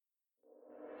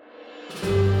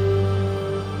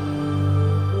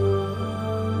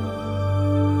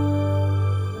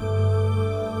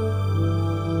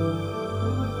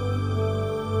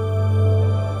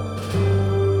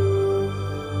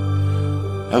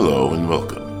Hello and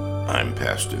welcome. I'm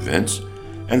Pastor Vince,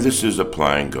 and this is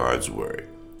Applying God's Word,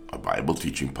 a Bible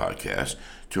teaching podcast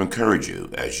to encourage you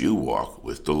as you walk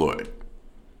with the Lord.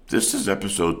 This is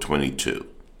episode 22,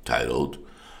 titled,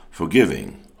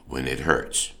 Forgiving When It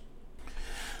Hurts.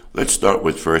 Let's start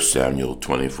with 1 Samuel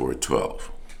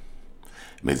 24:12.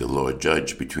 May the Lord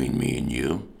judge between me and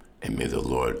you, and may the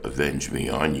Lord avenge me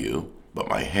on you, but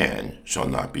my hand shall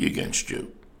not be against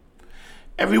you.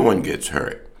 Everyone gets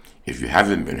hurt. If you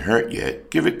haven't been hurt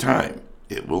yet, give it time.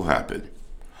 It will happen.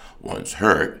 Once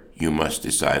hurt, you must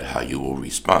decide how you will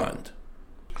respond.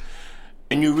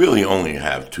 And you really only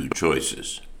have two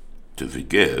choices: to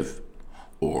forgive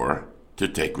or to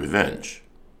take revenge.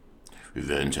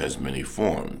 Revenge has many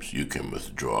forms. You can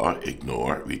withdraw,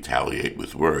 ignore, retaliate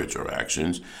with words or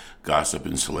actions, gossip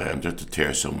and slander to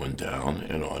tear someone down,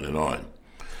 and on and on.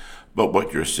 But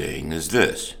what you're saying is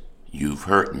this: you've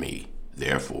hurt me,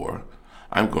 therefore,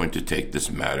 I'm going to take this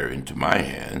matter into my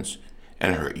hands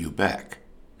and hurt you back.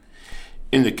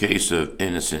 In the case of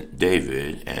innocent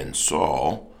David and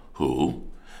Saul, who,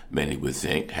 many would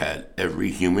think, had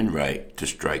every human right to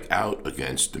strike out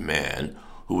against the man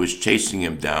who was chasing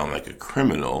him down like a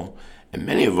criminal, and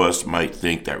many of us might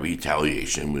think that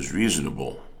retaliation was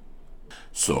reasonable.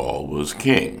 Saul was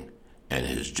king, and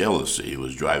his jealousy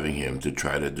was driving him to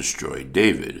try to destroy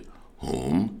David,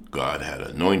 whom God had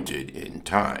anointed in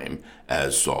time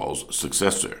as Saul's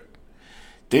successor.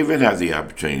 David had the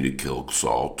opportunity to kill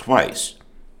Saul twice,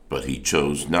 but he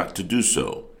chose not to do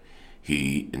so.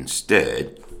 He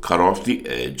instead cut off the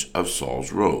edge of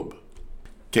Saul's robe.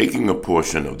 Taking a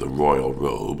portion of the royal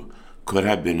robe could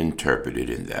have been interpreted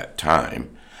in that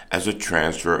time as a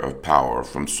transfer of power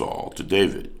from Saul to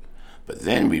David. But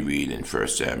then we read in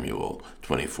 1 Samuel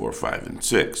 24:5 and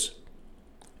 6.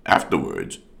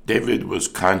 Afterwards, David was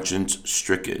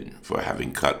conscience-stricken for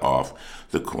having cut off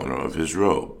the corner of his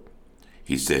robe.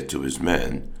 He said to his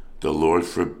men, "The Lord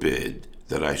forbid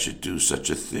that I should do such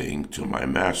a thing to my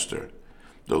master,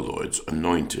 the Lord's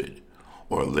anointed,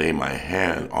 or lay my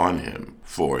hand on him,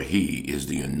 for he is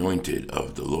the anointed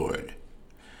of the Lord."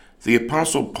 The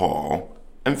Apostle Paul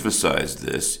emphasized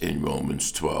this in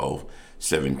Romans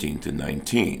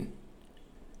 12:17-19.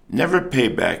 Never pay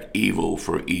back evil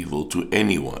for evil to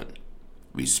anyone.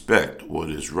 Respect what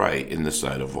is right in the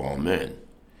sight of all men.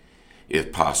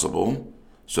 If possible,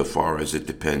 so far as it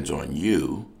depends on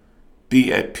you,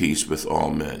 be at peace with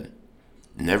all men.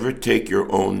 Never take your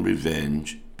own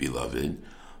revenge, beloved,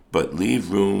 but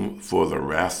leave room for the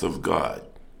wrath of God.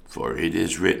 For it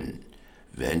is written,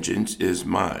 "Vengeance is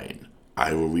mine,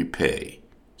 I will repay,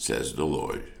 says the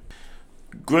Lord."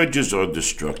 Grudges are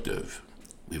destructive.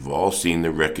 We've all seen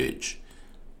the wreckage.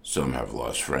 Some have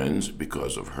lost friends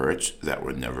because of hurts that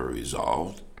were never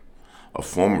resolved. A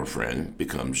former friend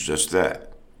becomes just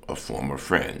that, a former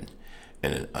friend,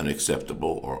 and an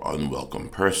unacceptable or unwelcome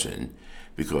person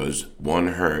because one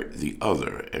hurt the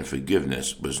other and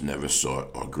forgiveness was never sought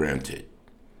or granted.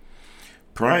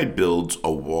 Pride builds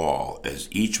a wall as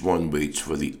each one waits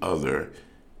for the other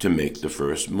to make the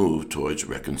first move towards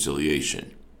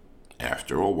reconciliation.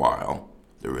 After a while,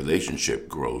 the relationship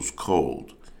grows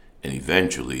cold and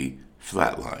eventually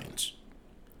flatlines.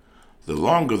 The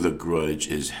longer the grudge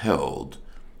is held,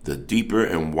 the deeper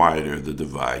and wider the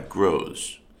divide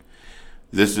grows.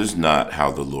 This is not how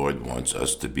the Lord wants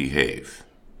us to behave.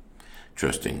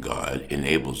 Trusting God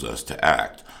enables us to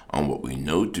act on what we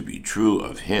know to be true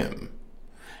of Him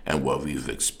and what we've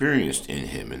experienced in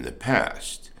Him in the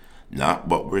past, not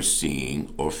what we're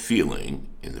seeing or feeling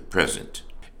in the present.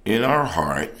 In our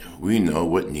heart, we know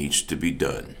what needs to be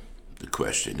done. The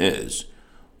question is,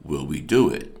 will we do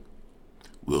it?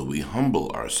 Will we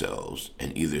humble ourselves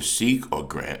and either seek or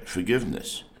grant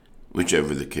forgiveness,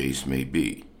 whichever the case may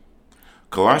be?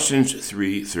 Colossians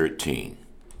 3:13.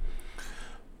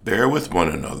 Bear with one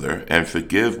another and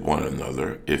forgive one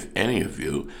another if any of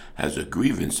you has a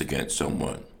grievance against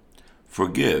someone.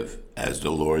 Forgive as the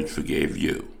Lord forgave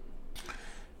you.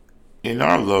 In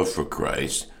our love for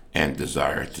Christ and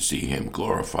desire to see Him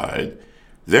glorified,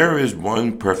 there is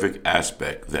one perfect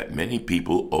aspect that many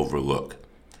people overlook.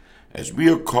 As we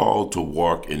are called to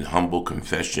walk in humble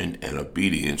confession and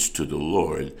obedience to the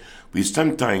Lord, we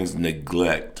sometimes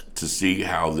neglect to see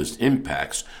how this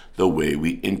impacts the way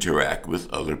we interact with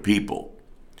other people.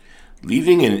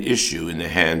 Leaving an issue in the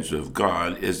hands of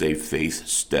God is a faith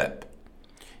step.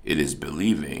 It is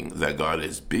believing that God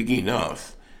is big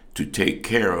enough to take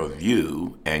care of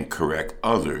you and correct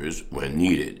others when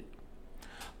needed.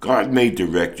 God may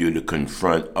direct you to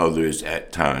confront others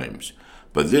at times,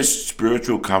 but this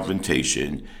spiritual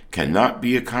confrontation cannot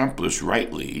be accomplished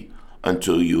rightly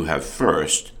until you have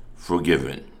first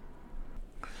forgiven.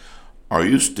 Are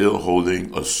you still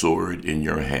holding a sword in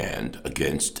your hand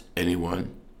against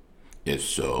anyone? If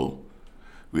so,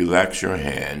 relax your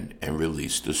hand and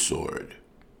release the sword.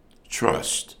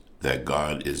 Trust that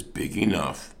God is big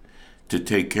enough to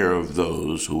take care of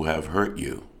those who have hurt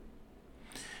you.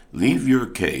 Leave your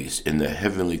case in the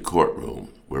heavenly courtroom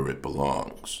where it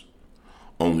belongs.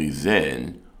 Only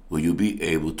then will you be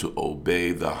able to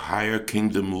obey the higher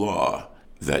kingdom law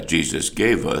that Jesus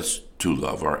gave us to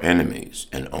love our enemies.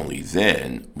 And only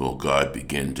then will God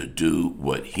begin to do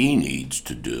what he needs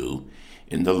to do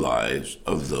in the lives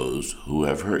of those who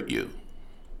have hurt you.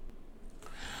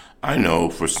 I know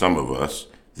for some of us,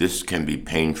 this can be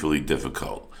painfully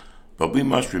difficult, but we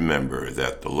must remember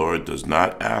that the Lord does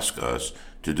not ask us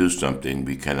to do something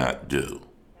we cannot do.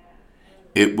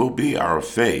 It will be our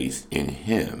faith in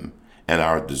him and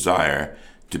our desire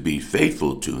to be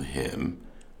faithful to him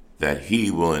that he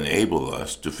will enable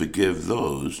us to forgive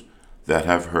those that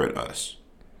have hurt us.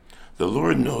 The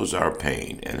Lord knows our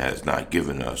pain and has not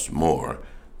given us more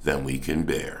than we can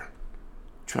bear.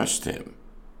 Trust him.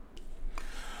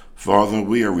 Father,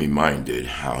 we are reminded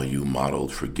how you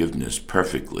modeled forgiveness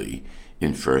perfectly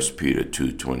in 1 Peter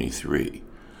 2:23.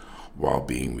 While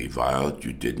being reviled,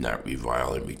 you did not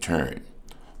revile in return.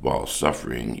 While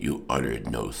suffering, you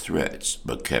uttered no threats,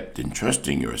 but kept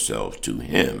entrusting yourself to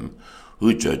him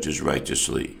who judges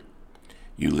righteously.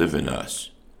 You live in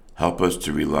us. Help us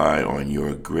to rely on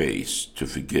your grace to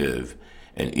forgive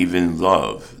and even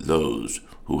love those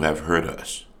who have hurt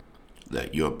us.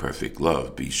 Let your perfect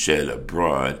love be shed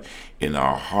abroad in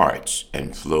our hearts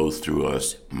and flow through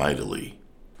us mightily.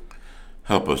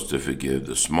 Help us to forgive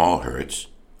the small hurts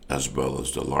as well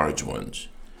as the large ones,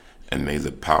 and may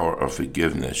the power of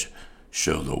forgiveness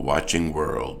show the watching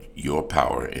world your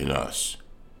power in us.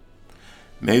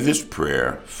 May this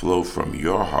prayer flow from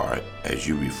your heart as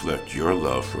you reflect your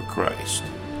love for Christ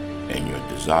and your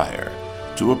desire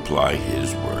to apply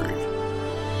his word.